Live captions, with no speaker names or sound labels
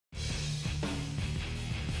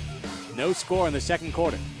No score in the second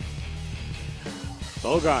quarter.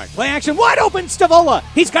 Bogart, play action, wide open, Stavola.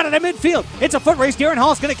 He's got it at midfield. It's a foot race. Darren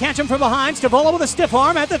Hall's going to catch him from behind. Stavola with a stiff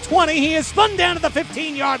arm at the 20. He is spun down to the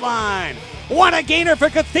 15-yard line. What a gainer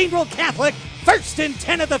for Cathedral Catholic. 1st and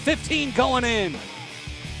 10 at the 15 going in.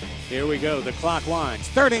 Here we go, the clock winds.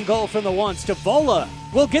 3rd and goal from the 1. Stavola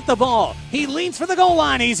will get the ball. He leans for the goal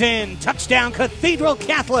line. He's in. Touchdown, Cathedral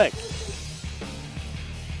Catholic.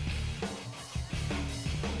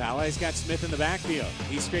 Ballet's got Smith in the backfield.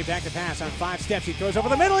 He's straight back to pass on 5 steps. He throws over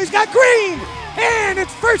the middle. He's got Green. And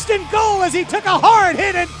it's 1st and goal as he took a hard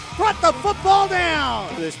hit and brought the football down.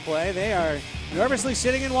 This play, they are nervously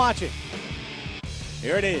sitting and watching.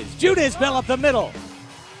 Here it is. Judas Bell up the middle.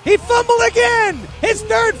 He fumbled again. His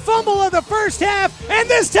 3rd fumble of the first half. And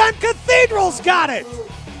this time Cathedral's got it.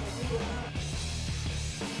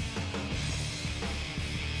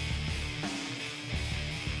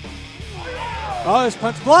 Oh, this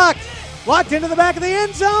punt's blocked. Blocked into the back of the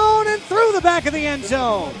end zone and through the back of the end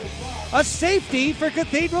zone. A safety for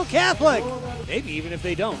Cathedral Catholic. Maybe even if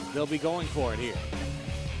they don't, they'll be going for it here.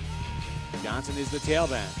 Johnson is the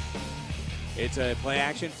tailback. It's a play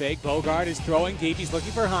action fake. Bogart is throwing deep. He's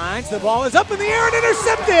looking for Hines. The ball is up in the air and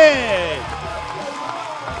intercepted.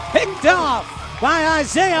 Picked off by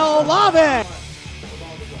Isaiah Olave.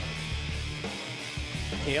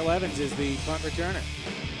 Cale Evans is the punt returner.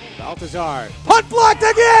 Baltazar. Punt blocked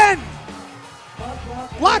again!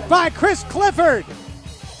 Blocked by Chris Clifford.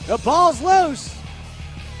 The ball's loose.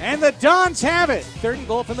 And the Dons have it. 3rd and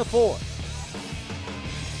goal from the 4.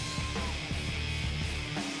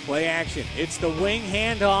 Play action. It's the wing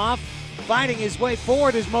handoff. Fighting his way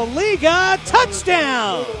forward is Maliga.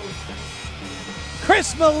 Touchdown!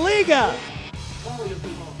 Chris Maliga.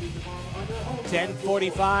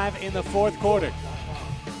 10:45 in the 4th quarter.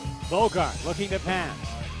 Bogart looking to pass.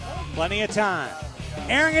 Plenty of time.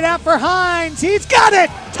 Airing it out for Hines. He's got it!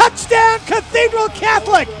 Touchdown, Cathedral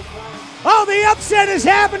Catholic! Oh, the upset is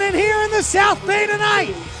happening here in the South Bay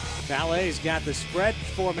tonight. Ballet's got the spread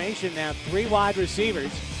formation now. 3 wide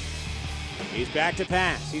receivers. He's back to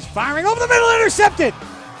pass. He's firing over the middle, intercepted.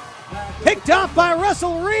 Picked off by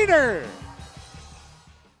Russell Reeder.